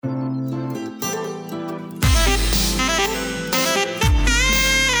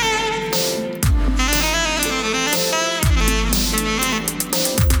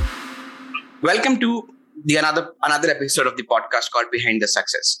Welcome to the another episode of the podcast called Behind the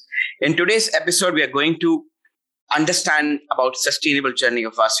Success. In today's episode, we are going to understand about sustainable journey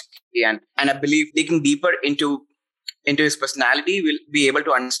of Vasuki, and I believe digging deeper into his personality, we'll be able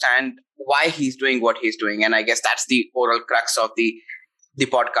to understand why he's doing what he's doing. And I guess that's the overall crux of the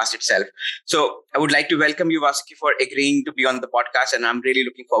podcast itself. So I would like to welcome you, Vasuki, for agreeing to be on the podcast, and I'm really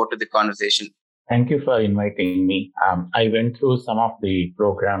looking forward to the conversation. Thank you for inviting me. I went through some of the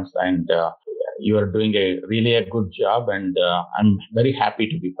programs, and you are doing a good job, and I'm very happy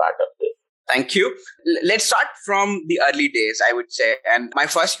to be part of this. Thank you. Let's start from the early days, I would say. And my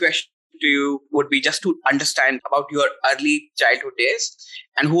first question to you would be just to understand about your early childhood days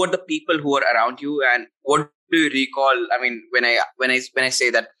and who are the people who are around you and what do you recall? I mean, when I say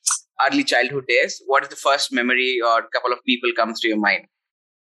that early childhood days, what is the first memory or couple of people comes to your mind?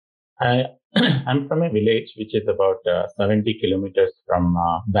 I, I'm from a village which is about 70 kilometers from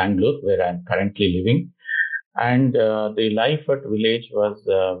Bangalore, where I'm currently living. And the life at village was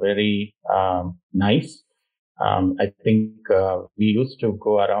very nice. I think we used to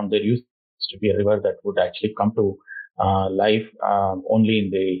go around. There used to be a river that would actually come to life only in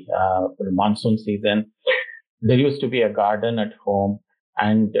the monsoon season. There used to be a garden at home,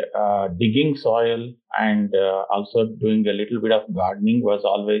 and digging soil and also doing a little bit of gardening was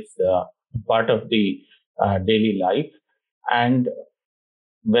always part of the daily life. And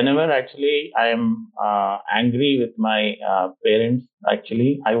whenever actually I am angry with my parents,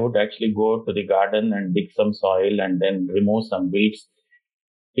 actually I would actually go to the garden and dig some soil and then remove some weeds.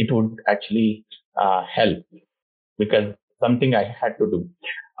 It would actually help because something I had to do.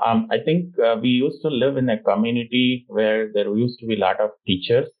 I think we used to live in a community where there used to be a lot of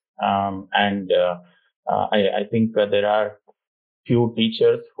teachers, and I think there are few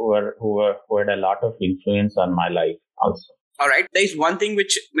teachers who had a lot of influence on my life also. All right. There is one thing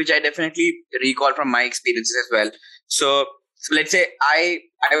which I definitely recall from my experiences as well. So let's say I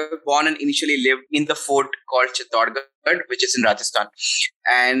was born and initially lived in the fort called Chittorgarh, which is in Rajasthan,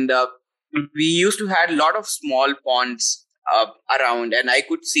 and we used to have a lot of small ponds around, and I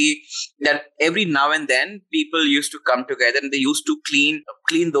could see that every now and then people used to come together and they used to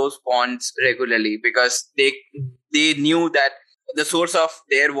clean those ponds regularly because they knew that the source of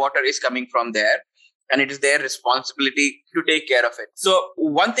their water is coming from there and it is their responsibility to take care of it. So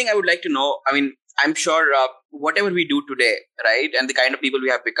one thing I would like to know, I mean, I'm sure whatever we do today, right, and the kind of people we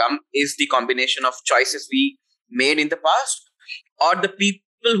have become is the combination of choices we made in the past or the people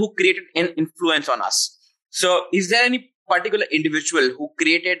who created an influence on us. So is there any particular individual who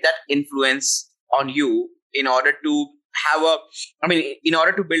created that influence on you in order to in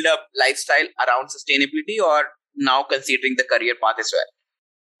order to build a lifestyle around sustainability or now considering the career path as well?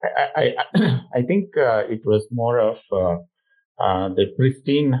 I think it was more of the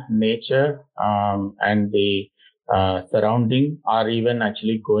pristine nature and the surrounding, or even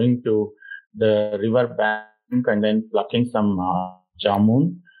actually going to the river bank and then plucking some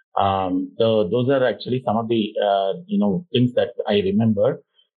jamun. Those are actually some of the things that I remember,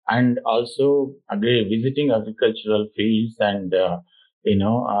 and also again visiting agricultural fields and at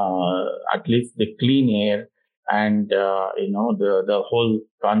least the clean air and the whole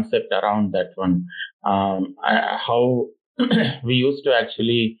concept around that one. How we used to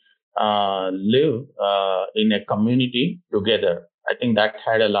actually live in a community together. I think that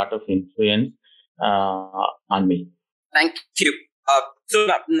had a lot of influence on me. Thank you. So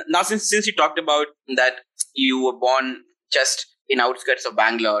now since you talked about that you were born just in outskirts of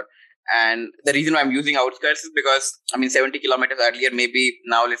Bangalore, and the reason why I'm using outskirts is because 70 kilometers earlier, maybe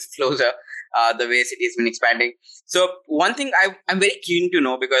now it's closer. The way city has been expanding. So one thing I'm very keen to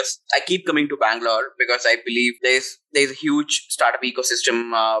know because I keep coming to Bangalore because I believe there's a huge startup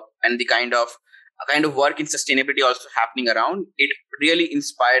ecosystem and the kind of work in sustainability also happening around. It really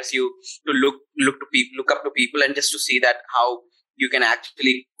inspires you to look up to people, and just to see that how you can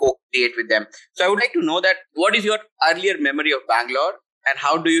actually co-create with them. So I would like to know that what is your earlier memory of Bangalore, and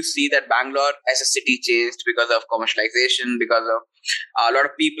how do you see that Bangalore as a city changed because of commercialization, because of a lot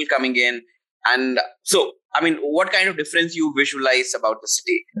of people coming in, and so what kind of difference you visualize about the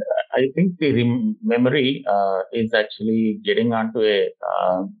city? I think the memory is actually getting onto a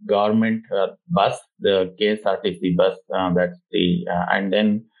government bus, the KSRTC bus. And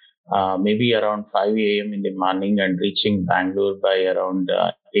then maybe around 5 a.m. in the morning and reaching Bangalore by around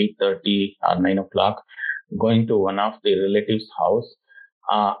 8:30 or 9 o'clock, going to one of the relatives' house.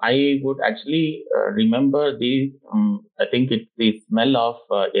 I would actually remember I think it's the smell of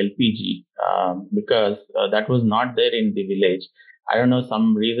LPG because that was not there in the village. I don't know,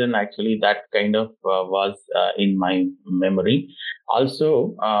 some reason actually that kind of was in my memory.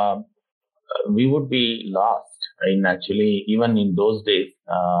 Also, we would be lost in actually, even in those days,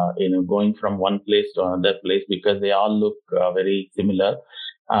 going from one place to another place, because they all look very similar.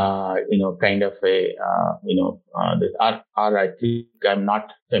 Kind of a, this R, I think I'm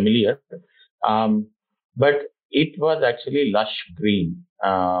not familiar. But it was actually lush green,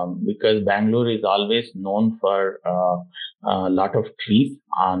 because Bangalore is always known for a lot of trees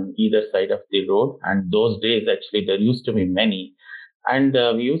on either side of the road. And those days, actually, there used to be many. And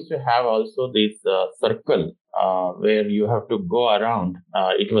we used to have also this circle where you have to go around.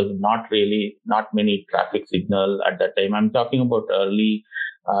 It was not many traffic signal at that time. I'm talking about late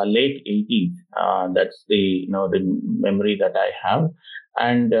 80s. That's the memory that I have.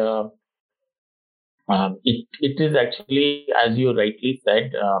 And it is actually, as you rightly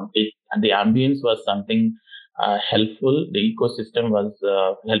said, the ambience was something helpful. The ecosystem was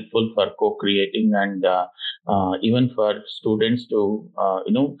helpful for co-creating, and even for students to,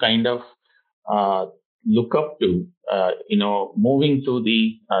 kind of look up to, moving to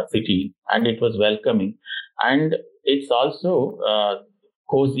the city, and it was welcoming. And it's also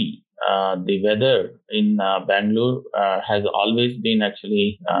cozy. The weather in Bangalore has always been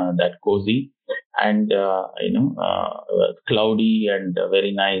actually that cozy, and cloudy and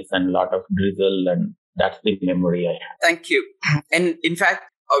very nice, and a lot of drizzle, and that's the memory I have. Thank you. And in fact,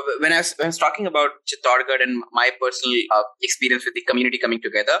 when I was talking about Chittorgarh and my personal experience with the community coming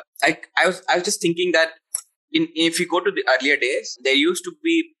together, I was just thinking that if you go to the earlier days, there used to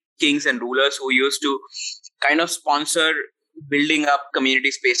be kings and rulers who used to kind of sponsor building up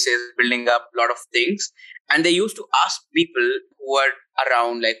community spaces, building up a lot of things, and they used to ask people who are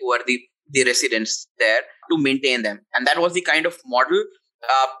around, like who are the residents there, to maintain them. And that was the kind of model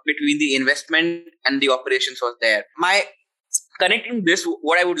between the investment and the operations was there. Connecting this,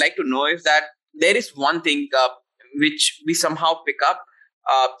 what I would like to know is that there is one thing which we somehow pick up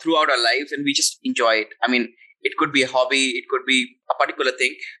throughout our lives, and we just enjoy it. I mean, it could be a hobby, it could be a particular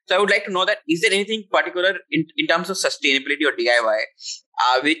thing. So I would like to know that, is there anything particular in terms of sustainability or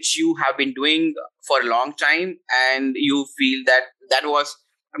DIY which you have been doing for a long time, and you feel that was,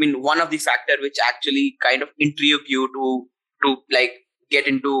 one of the factor which actually kind of intrigued you to like get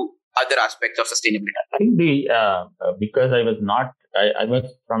into other aspects of sustainability? I think because I was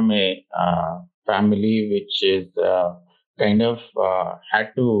from a family which is kind of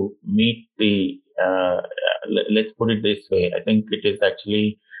had to meet the, let's put it this way. I think it is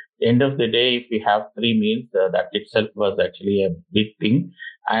actually, end of the day, if we have 3 meals, that itself was actually a big thing.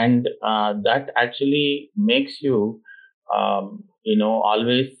 And that actually makes you,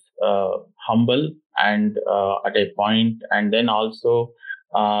 always humble, and at a point, and then also,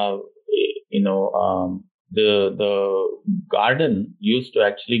 the garden used to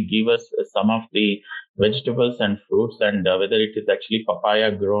actually give us some of the vegetables and fruits, and whether it is actually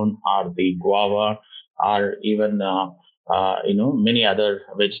papaya grown or the guava, or even many other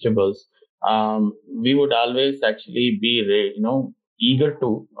vegetables, we would always actually be eager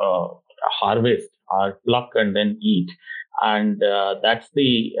to harvest or pluck and then eat. And that's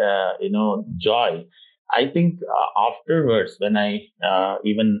the joy. I think afterwards, when I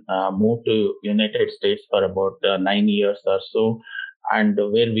even moved to United States for about 9 years or so, and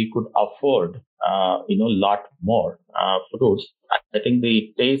where we could afford lot more fruits, I think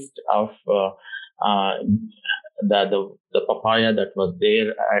the taste of the papaya that was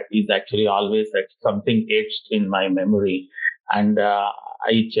there is actually always something etched in my memory, and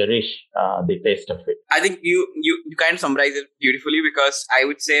I cherish the taste of it. I think you kind of summarize it beautifully, because I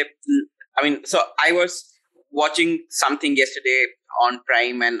would say, so I was watching something yesterday on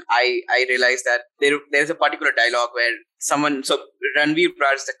Prime, and I realized that there's a particular dialogue where Ranveer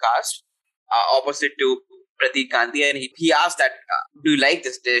Brar is the cast opposite to Pratik Gandhi, and he asked that, do you like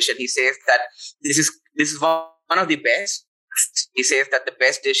this dish? And he says that this is one of the best. He says that the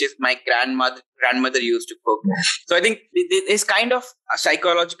best dish is my grandmother used to cook. So I think there's kind of a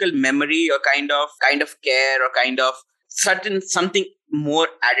psychological memory, or kind of care, or kind of something more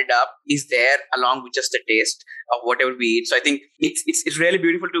added up is there along with just the taste of whatever we eat. So I think it's really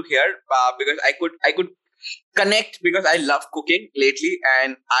beautiful to hear, because I could connect, because I love cooking lately,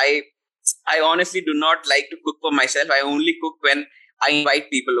 and I honestly do not like to cook for myself. I only cook when I invite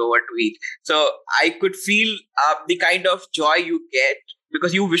people over to eat. So I could feel the kind of joy you get,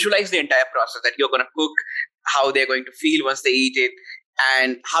 because you visualize the entire process, that you're going to cook, how they're going to feel once they eat it,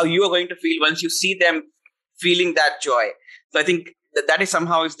 and how you are going to feel once you see them feeling that joy. So I think that is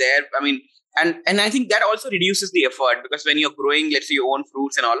somehow is there. And I think that also reduces the effort, because when you're growing, let's say, your own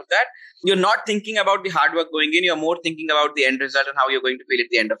fruits and all of that, you're not thinking about the hard work going in. You're more thinking about the end result and how you're going to feel at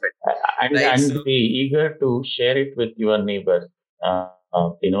the end of it. And be eager to share it with your neighbors.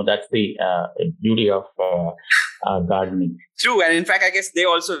 that's the beauty of gardening. True, and in fact, I guess they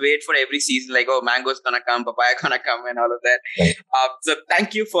also wait for every season, like, oh, mango's gonna come, papaya gonna come, and all of that. Right. So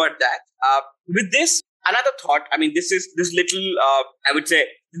thank you for that. With this, another thought. I mean, this little, I would say,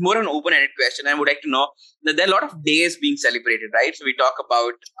 more an open-ended question. I would like to know that there are a lot of days being celebrated, right? So we talk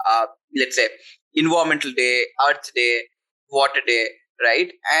about, let's say, Environmental Day, Earth Day, Water Day,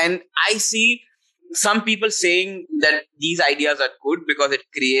 right? And I see some people saying that these ideas are good because it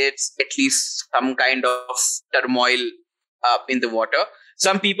creates at least some kind of turmoil in the water.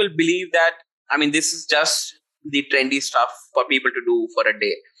 Some people believe that, I mean, this is just the trendy stuff for people to do for a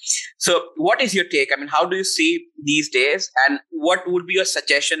day. So what is your take? I mean, how do you see these days, and what would be your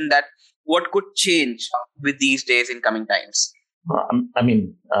suggestion that what could change with these days in coming times? I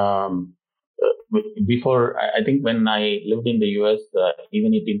mean, before, I think when I lived in the US,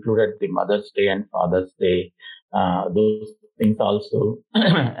 even it included the Mother's Day and Father's Day, those things also.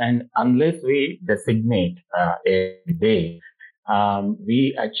 And unless we designate a day,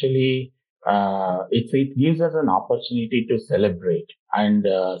 we actually, it gives us an opportunity to celebrate. And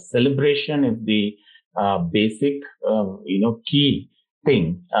celebration is the basic, key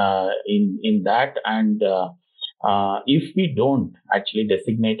thing in that. And if we don't actually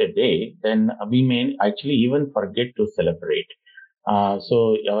designate a day, then we may actually even forget to celebrate.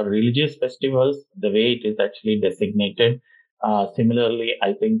 So our religious festivals, the way it is actually designated, similarly,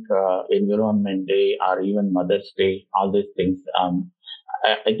 I think Environment Day or even Mother's Day, all these things,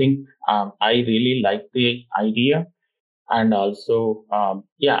 I think I really like the idea. And also,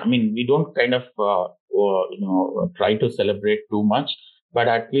 I mean, we don't kind of, try to celebrate too much, but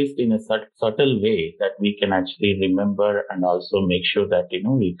at least in a subtle way that we can actually remember and also make sure that,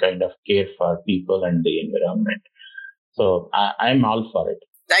 we kind of care for people and the environment. So I'm all for it.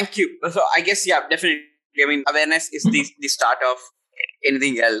 Thank you. So I guess, yeah, definitely. I mean, awareness is the start of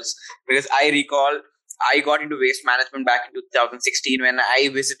anything else, because I recall I got into waste management back in 2016 when I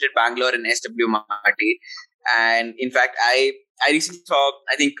visited Bangalore and SW Marty. And in fact, I recently saw,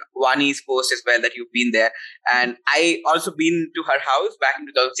 I think, Vani's post as well that you've been there. And I also been to her house back in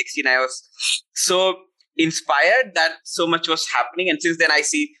 2016. I was so inspired that so much was happening. And since then, I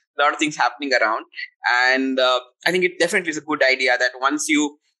see a lot of things happening around. And I think it definitely is a good idea that once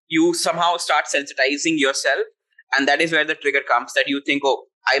you somehow start sensitizing yourself, and that is where the trigger comes, that you think, oh,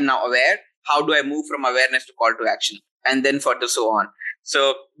 I'm now aware. How do I move from awareness to call to action? And then further so on.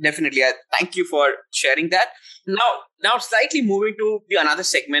 So definitely, thank you for sharing that. Now slightly moving to the another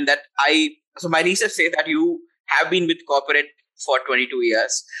segment that so my research says that you have been with corporate for 22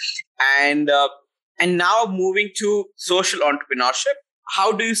 years, and now moving to social entrepreneurship.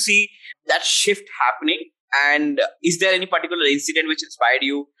 How do you see that shift happening? And is there any particular incident which inspired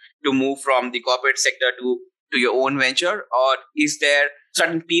you to move from the corporate sector to your own venture, or is there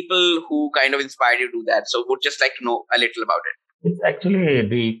certain people who kind of inspired you to do that? So would just like to know a little about it. It's actually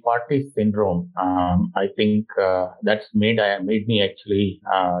the party syndrome. I think that's made me actually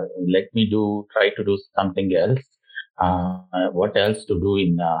try to do something else. What else to do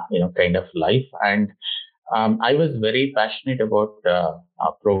in kind of life? And I was very passionate about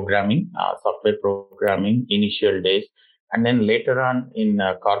programming, software programming, initial days. And then later on in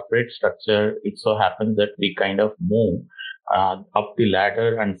corporate structure, it so happens that we kind of move up the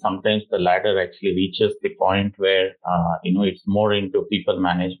ladder, and sometimes the ladder actually reaches the point where, it's more into people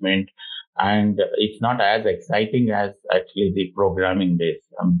management, and it's not as exciting as actually the programming days,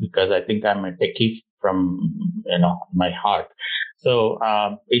 because I think I'm a techie from, my heart. So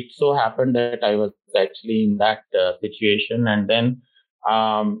it so happened that I was actually in that situation, and then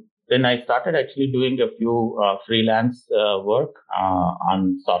I started actually doing a few freelance work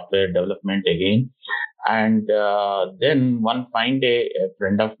on software development again. And then one fine day, a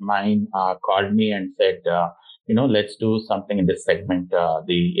friend of mine called me and said, let's do something in this segment,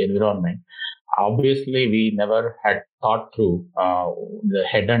 the environment. Obviously, we never had thought through the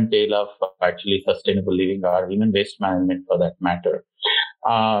head and tail of actually sustainable living or even waste management for that matter.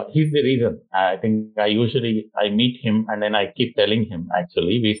 He's the reason. I think I meet him and then I keep telling him,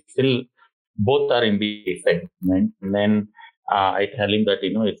 actually, we still both are in the segment. And then I tell him that,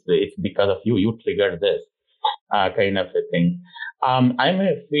 it's because of you triggered this kind of a thing. I'm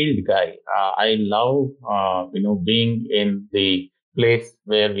a field guy. I love, being in the place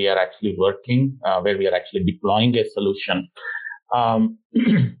where we are actually working, where we are actually deploying a solution.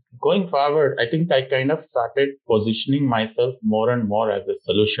 Going forward, I think I kind of started positioning myself more and more as a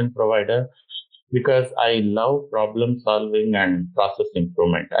solution provider, because I love problem solving and process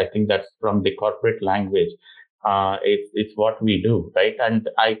improvement. I think that's from the corporate language. It's what we do, right? And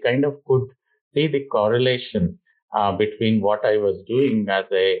I kind of could see the correlation between what I was doing as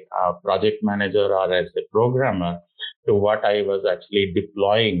a project manager or as a programmer to what I was actually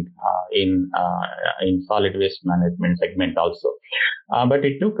deploying in solid waste management segment also. But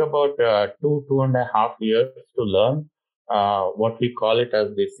it took about 2.5 years to learn what we call it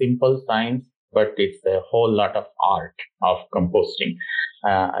as the simple science, but it's a whole lot of art of composting.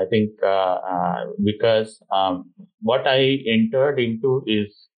 I think because what I entered into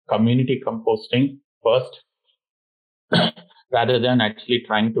is community composting first, rather than actually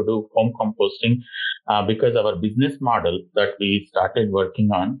trying to do home composting, because our business model that we started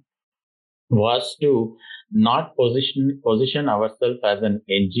working on was to not position ourselves as an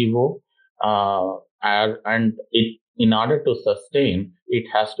NGO, and it in order to sustain, it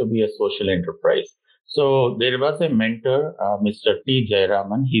has to be a social enterprise. So there was a mentor, Mr. T.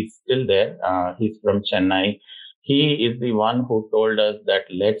 Jayaraman. He's still there. He's from Chennai. He is the one who told us that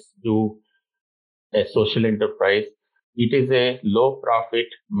let's do a social enterprise. It is a low profit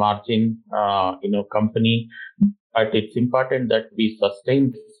margin, company, but it's important that we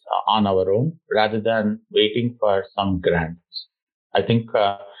sustain this on our own rather than waiting for some grants. I think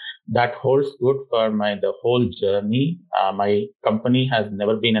that holds good for the whole journey. My company has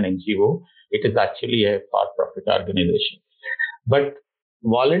never been an NGO. It is actually a for-profit organization. But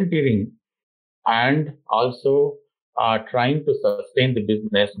volunteering and also trying to sustain the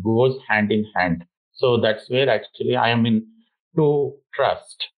business goes hand in hand. So that's where actually I am in to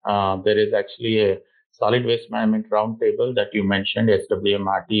trust. There is actually a solid waste management roundtable that you mentioned.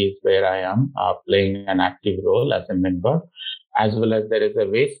 SWMRT is where I am playing an active role as a member, as well as there is a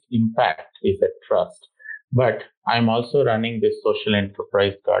waste impact is a trust. But I'm also running this social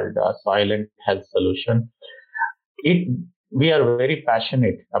enterprise called Soil and Health Solution. We are very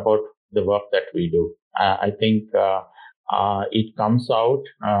passionate about the work that we do. I think it comes out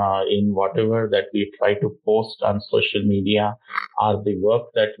in whatever that we try to post on social media or the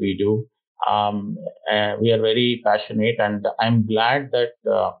work that we do. We are very passionate, and I'm glad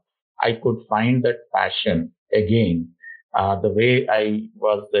that I could find that passion again. The way I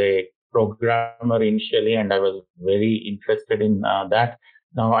was a programmer initially, and I was very interested in that.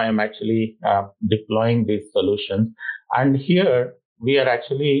 Now I am actually deploying these solutions. And here we are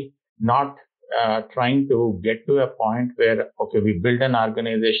actually not trying to get to a point where, okay, we build an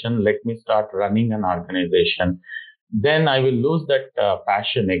organization, let me start running an organization. Then I will lose that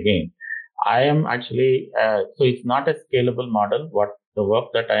passion again. I am actually, so it's not a scalable model, what the work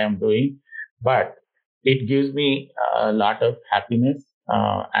that I am doing, but it gives me a lot of happiness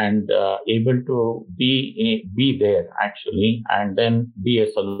and able to be there actually, and then be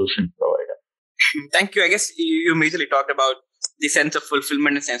a solution provider. Thank you. I guess you majorly talked about the sense of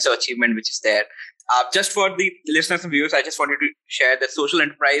fulfillment and sense of achievement which is there. Just for the listeners and viewers, I just wanted to share that social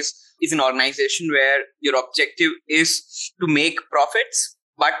enterprise is an organization where your objective is to make profits,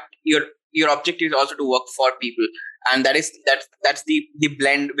 but your objective is also to work for people, and that's the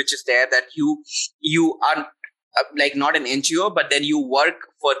blend which is there, that you are like not an NGO, but then you work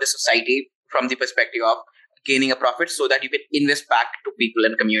for the society from the perspective of gaining a profit so that you can invest back to people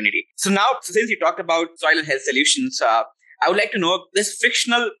and community. So now, since you talked about soil and health solutions, I would like to know this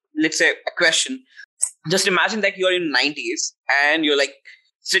fictional, let's say, a question. Just imagine that you're in 90s and you're like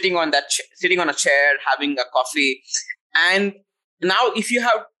sitting on a chair, having a coffee. And now if you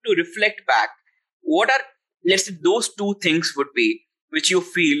have to reflect back, what are, let's say, those two things would be, which you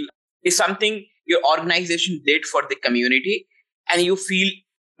feel is something your organization did for the community and you feel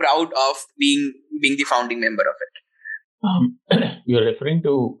proud of being the founding member of it? You're referring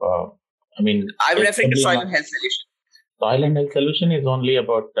to, I'm referring to Soil and Health Solution. Soil and Health Solution is only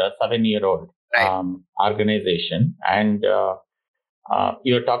about a 7-year-old organization. And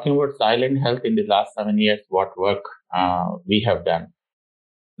you're talking about Soil and Health in the last 7 years, what work we have done.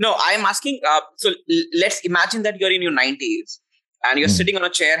 No, I'm asking, so let's imagine that you're in your 90s and you're sitting on a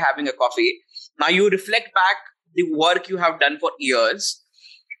chair having a coffee. Now you reflect back the work you have done for years.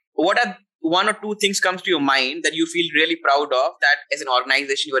 What are one or two things comes to your mind that you feel really proud of that as an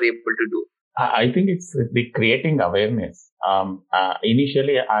organization you are able to do? I think it's the creating awareness.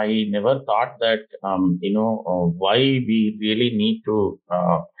 Initially, I never thought that, why we really need to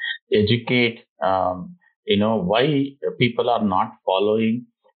educate, why people are not following.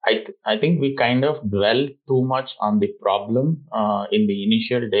 I think we kind of dwell too much on the problem in the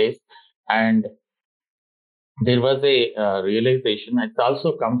initial days. And there was a realization. It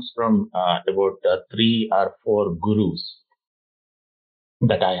also comes from about 3 or 4 gurus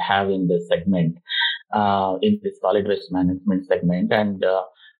that I have in this segment, in the solid waste management segment. And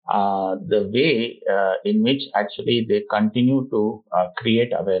the way in which actually they continue to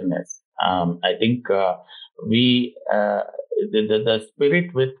create awareness. I think we the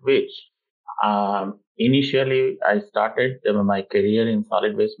spirit with which initially I started my career in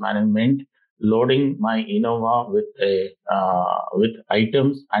solid waste management, loading my Innova with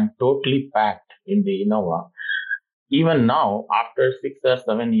items and totally packed in the Innova. Even now, after 6 or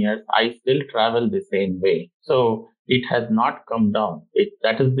 7 years, I still travel the same way. So it has not come down.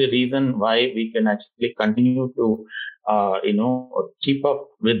 That is the reason why we can actually continue to, keep up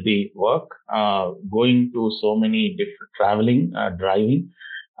with the work, going to so many different traveling, driving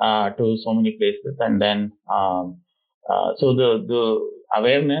to so many places, and then so the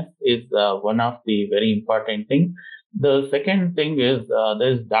awareness is one of the very important thing. The second thing is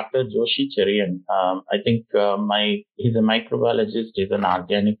there's Dr. Joshi Cherian. I think he's a microbiologist. He's an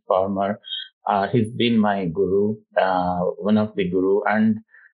organic farmer. He's been my guru, one of the guru, and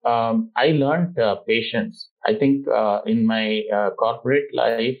I learned patience. I think in my corporate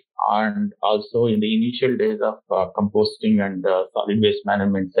life and also in the initial days of composting and solid waste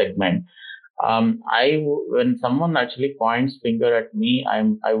management segment, when someone actually points finger at me,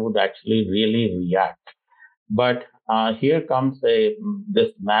 I would actually really react. But here comes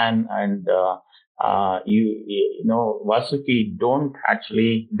this man, and you know, Vasuki don't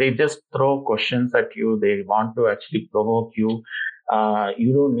actually. They just throw questions at you. They want to actually provoke you.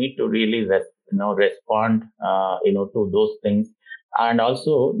 You don't need to really respond to those things, and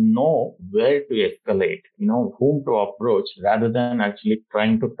also know where to escalate. You know whom to approach rather than actually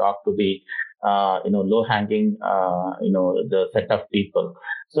trying to talk to the low hanging the set of people.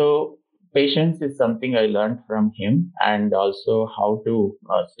 So patience is something I learned from him, and also how to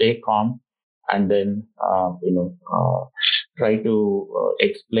stay calm, and then try to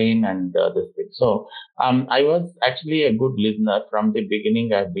explain and this thing. So I was actually a good listener from the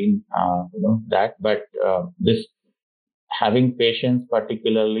beginning. I've been that, but this having patience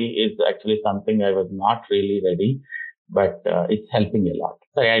particularly is actually something I was not really ready, but it's helping a lot.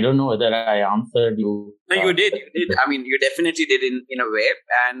 So I don't know whether I answered you. No, you did. You did. I mean, you definitely did in a way.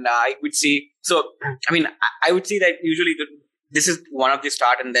 And I would say, so, I mean, I would say that usually this is one of the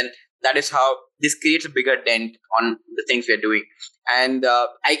start, and then that is how this creates a bigger dent on the things we're doing. And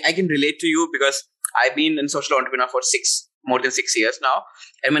I can relate to you because I've been in social entrepreneur for more than 6 years now.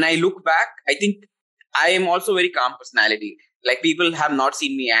 And when I look back, I think I am also very calm personality. Like, people have not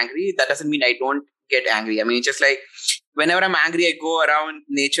seen me angry. That doesn't mean I don't get angry. I mean, it's just like whenever I'm angry, I go around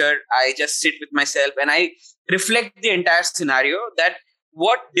nature. I just sit with myself and I reflect the entire scenario, that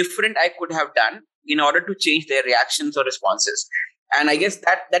what different I could have done in order to change their reactions or responses. And I guess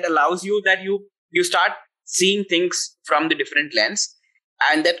that allows you that you start seeing things from the different lens.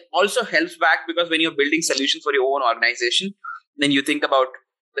 And that also helps back, because when you're building solutions for your own organization, then you think about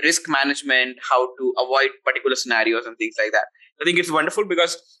risk management, how to avoid particular scenarios and things like that. I think it's wonderful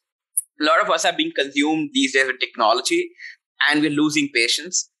because a lot of us are being consumed these days with technology, and we're losing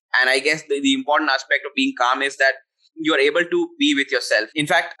patience. And I guess the important aspect of being calm is that you're able to be with yourself. In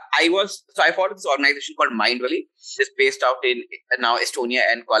fact, I followed this organization called Mindvalley. It's based out in now Estonia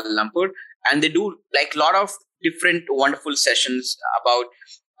and Kuala Lumpur. And they do like a lot of different wonderful sessions about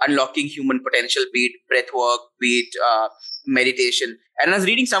unlocking human potential, be it breath work, be it meditation. And I was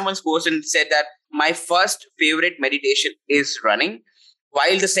reading someone's post and said that my first favorite meditation is running,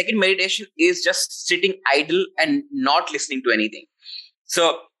 while the second meditation is just sitting idle and not listening to anything.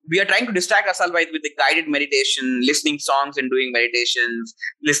 So we are trying to distract ourselves with the guided meditation, listening songs and doing meditations,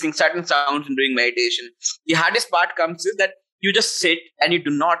 listening certain sounds and doing meditation. The hardest part comes is that you just sit and you do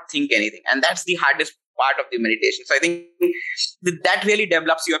not think anything. And that's the hardest part of the meditation. So I think that really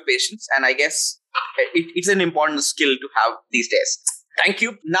develops your patience. And I guess it's an important skill to have these days. Thank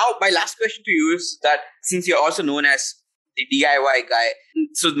you. Now, my last question to you is that since you're also known as the DIY guy,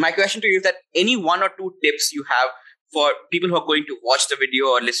 so my question to you is that any one or two tips you have for people who are going to watch the video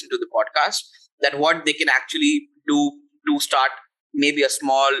or listen to the podcast, that what they can actually do to start maybe a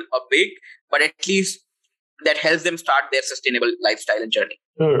small or big, but at least that helps them start their sustainable lifestyle and journey.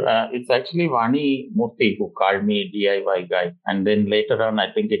 Sure. It's actually Vani Murthy who called me DIY guy. And then later on,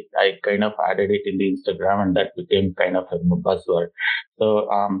 I think I kind of added it in the Instagram, and that became kind of a buzzword. So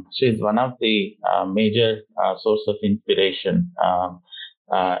she's one of the major source of inspiration,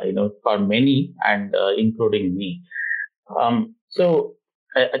 for many, and including me. So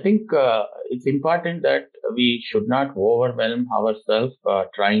I think it's important that we should not overwhelm ourselves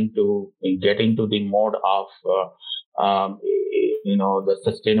trying to get into the mode of the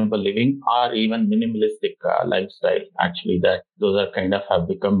sustainable living or even minimalistic lifestyle. Actually, that those are kind of have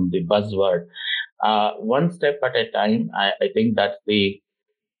become the buzzword. One step at a time. I think that's the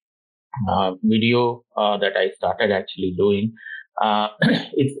video that I started actually doing.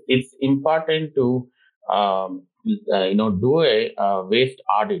 It's important to do a waste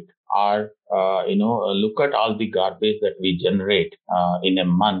audit, or look at all the garbage that we generate in a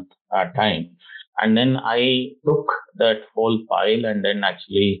month time. And then I took that whole pile and then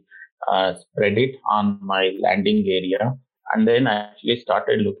actually spread it on my landing area. And then I actually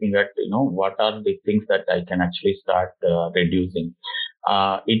started looking at, what are the things that I can actually start reducing.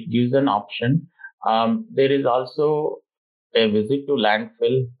 It gives an option. There is also a visit to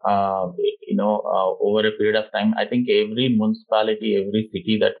landfill, over a period of time. I think every municipality, every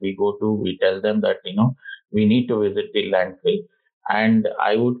city that we go to, we tell them that, we need to visit the landfill. And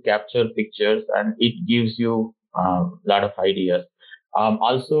I would capture pictures, and it gives you a lot of ideas.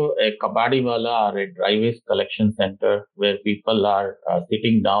 Also, a kabadiwala or a dry waste collection center where people are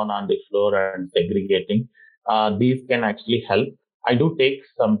sitting down on the floor and segregating. These can actually help. I do take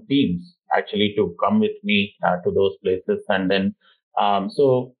some teams actually to come with me to those places, and then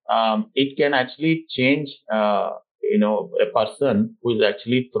it can actually change. A person who is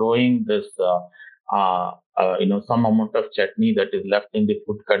actually throwing this, some amount of chutney that is left in the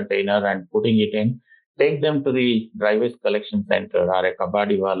food container and putting it in. Take them to the dry waste collection center or a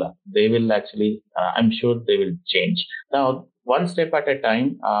kabadiwala. They will actually, I'm sure they will change. Now, one step at a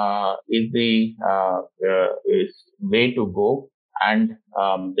time is the is way to go. And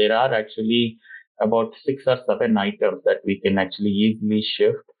there are actually about 6 or 7 items that we can actually easily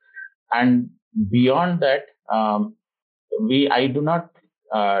shift. And beyond that, I do not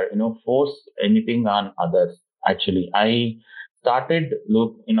force anything on others. Actually, I started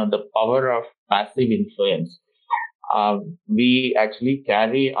the power of passive influence. We actually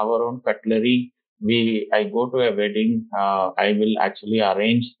carry our own cutlery. I go to a wedding. I will actually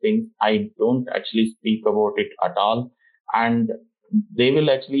arrange things. I don't actually speak about it at all, and they will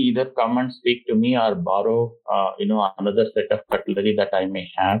actually either come and speak to me or borrow, another set of cutlery that I may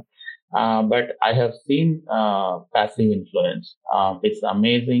have. But I have seen passive influence. It's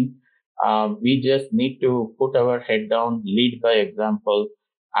amazing. We just need to put our head down, lead by example,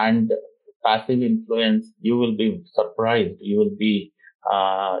 and passive influence. You will be surprised. You will be,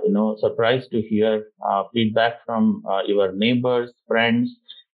 surprised to hear feedback from your neighbors, friends,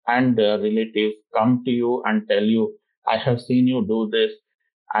 and relatives come to you and tell you, I have seen you do this,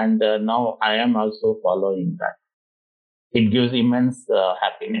 and now I am also following that. It gives immense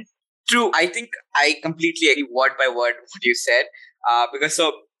happiness. True. I think I completely agree word by word what you said. Because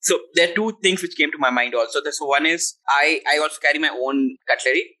so there are two things which came to my mind also. So one is I also carry my own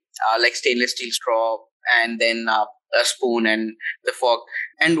cutlery, like stainless steel straw, and then a spoon and the fork.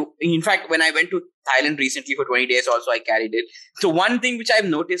 And in fact, when I went to Thailand recently for 20 days, also I carried it. So one thing which I've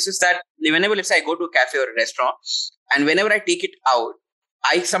noticed is that whenever, let's say, I go to a cafe or a restaurant, and whenever I take it out,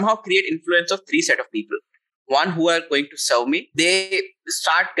 I somehow create influence of 3 set of people. One who are going to serve me, they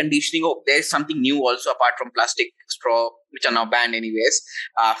start conditioning, oh, there's something new also apart from plastic straw, which are now banned anyways.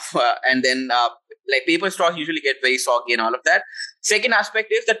 And then like paper straws usually get very soggy and all of that. Second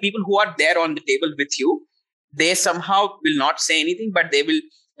aspect is that people who are there on the table with you, they somehow will not say anything, but they will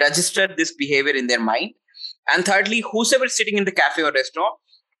register this behavior in their mind. And thirdly, whosoever is sitting in the cafe or restaurant,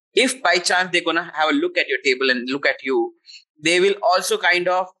 if by chance they're going to have a look at your table and look at you, they will also kind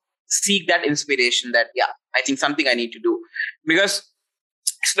of seek that inspiration that, yeah, I think something I need to do. Because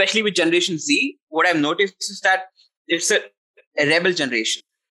especially with Generation Z, what I've noticed is that it's a rebel generation.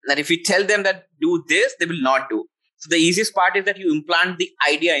 That if you tell them that do this, they will not do. So the easiest part is that you implant the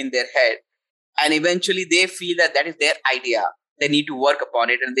idea in their head, and eventually they feel that that is their idea. They need to work upon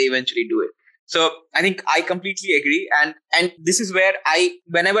it, and they eventually do it. So I think I completely agree. And this is where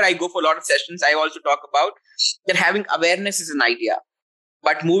whenever I go for a lot of sessions, I also talk about that having awareness is an idea.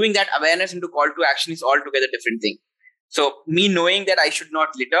 But moving that awareness into call to action is altogether different thing. So me knowing that I should not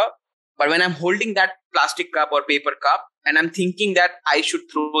litter, but when I'm holding that plastic cup or paper cup and I'm thinking that I should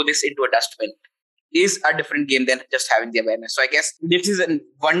throw this into a dustbin, is a different game than just having the awareness. So I guess this is a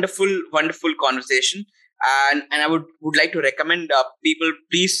wonderful, wonderful conversation. And I would like to recommend people,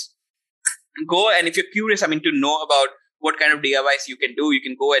 please go. And if you're curious, to know about what kind of DIYs you can do, you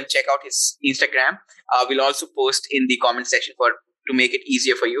can go and check out his Instagram. We'll also post in the comment section to make it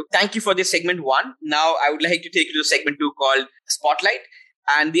easier for you. Thank you for this segment 1. Now I would like to take you to segment 2 called Spotlight.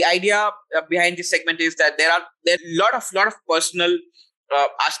 And the idea behind this segment is that there are a lot of personal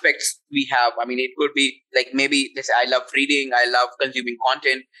aspects we have. It could be like maybe this: I love reading, I love consuming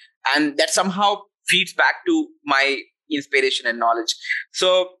content, and that somehow feeds back to my inspiration and knowledge.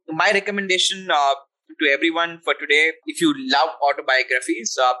 So my recommendation to everyone for today, if you love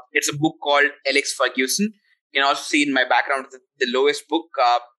autobiographies, it's a book called Alex Ferguson. You can also see in my background the lowest book.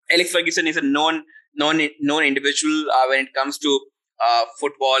 Alex Ferguson is a known individual when it comes to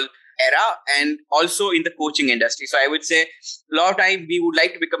football. era, and also in the coaching industry. So I would say a lot of time we would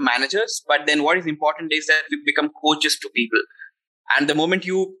like to become managers, but then what is important is that we become coaches to people. And the moment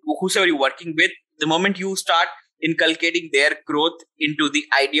whosoever you're working with, the moment you start inculcating their growth into the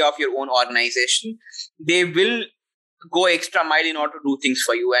idea of your own organization, they will go extra mile in order to do things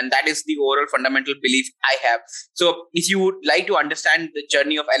for you. And that is the overall fundamental belief I have. So if you would like to understand the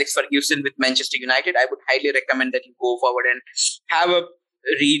journey of Alex Ferguson with Manchester United, I would highly recommend that you go forward and have a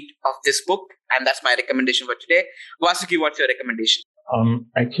read of this book. And that's my recommendation for today. Vasuki, what's your recommendation?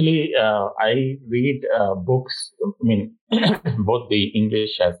 Actually, I read books, both the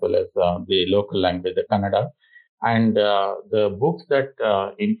English as well as the local language, the Kannada. And the books that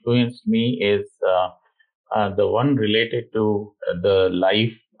influenced me is the one related to the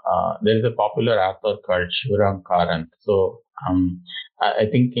life. There is a popular author called Shivram Karant. So I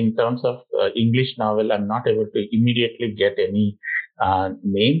think in terms of English novel, I'm not able to immediately get any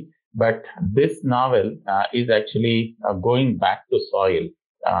name. But this novel is actually going back to soil.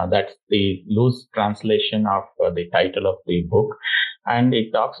 That's the loose translation of the title of the book. And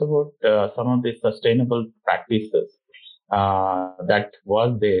it talks about some of the sustainable practices that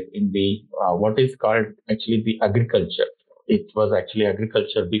was there in the what is called actually the agriculture. It was actually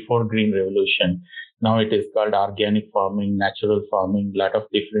agriculture before Green Revolution. Now it is called organic farming, natural farming, lot of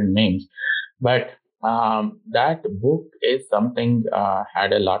different names. But that book is something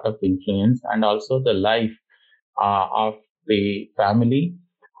had a lot of influence, and also the life of the family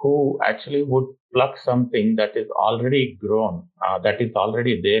who actually would pluck something that is already grown, that is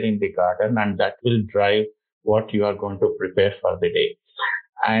already there in the garden, and that will drive what you are going to prepare for the day.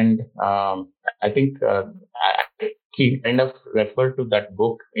 And I think I kind of refer to that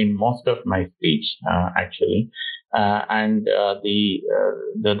book in most of my speech, actually. And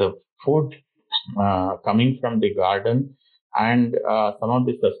the food coming from the garden and some of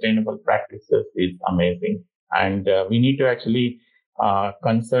the sustainable practices is amazing. And we need to actually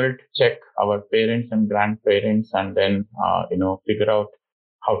check our parents and grandparents, and then figure out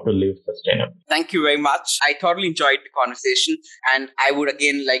how to live sustainably. Thank you very much. I thoroughly enjoyed the conversation, and I would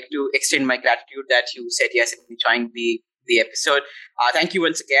again like to extend my gratitude that you said yes and joined the episode. Thank you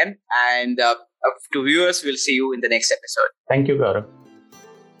once again, and to viewers, we'll see you in the next episode. Thank you, Gaurav.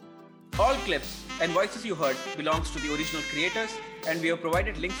 All clips and voices you heard belongs to the original creators, and we have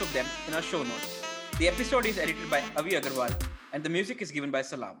provided links of them in our show notes. The episode is edited by Avi Agarwal, and the music is given by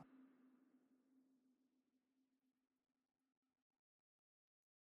Salam.